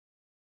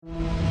Did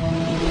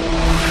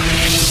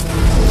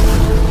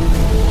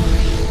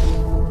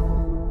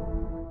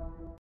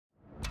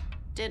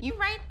you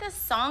write this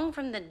song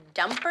from the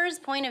dumper's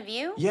point of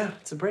view? Yeah,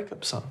 it's a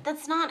breakup song.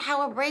 That's not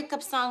how a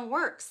breakup song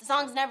works. The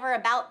song's never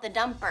about the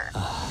dumper.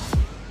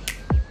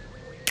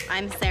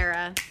 I'm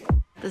Sarah.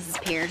 This is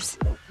Pierce.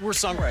 We're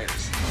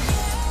songwriters.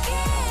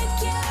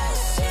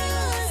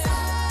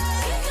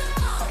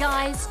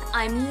 Guys,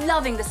 I'm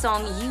loving the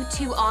song. You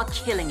two are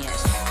killing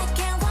it.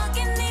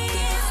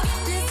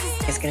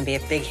 It's gonna be a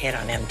big hit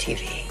on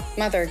MTV.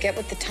 Mother, get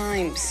with the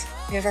times.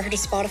 You ever heard of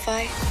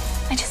Spotify?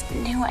 I just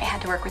knew I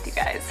had to work with you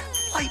guys.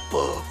 Light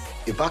bulb.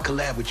 If I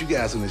collab with you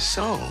guys on this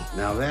song,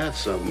 now that's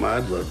something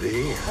I'd love to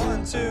hear.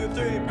 1, 2,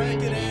 3, break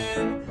it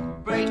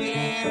in, break it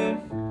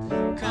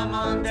in. Come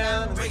on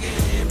down, break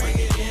it in, break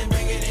it in,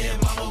 break it in.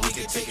 Mama, we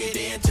can take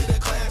it into the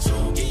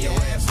classroom, get your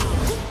ass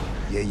on.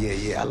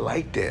 Yeah, I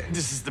like that.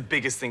 This is the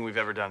biggest thing we've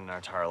ever done in our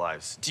entire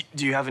lives.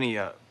 Do you have any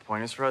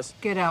pointers for us?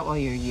 Get out while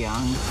you're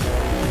young.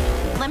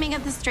 Let me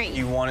get this straight.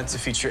 You wanted to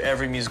feature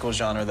every musical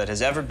genre that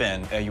has ever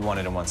been. You want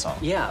it in one song.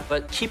 Yeah,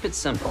 but keep it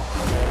simple.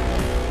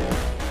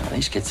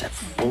 These kids have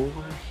 4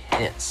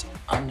 hits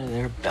under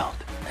their belt,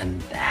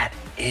 and that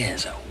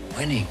is a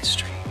winning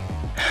streak.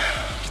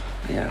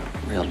 Be a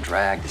real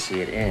drag to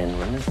see it end,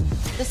 wouldn't it?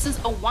 This is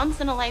a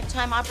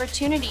once-in-a-lifetime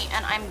opportunity,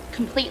 and I'm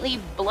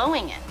completely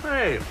blowing it.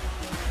 Hey,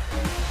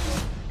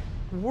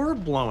 we're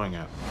blowing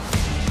it.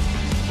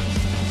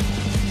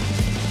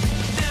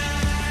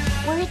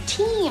 We're a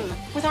team.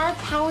 With our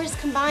powers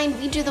combined,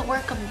 we do the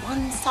work of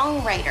one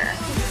songwriter.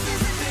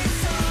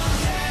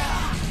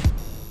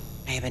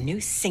 I have a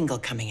new single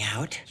coming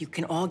out. You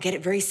can all get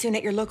it very soon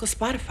at your local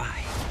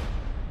Spotify.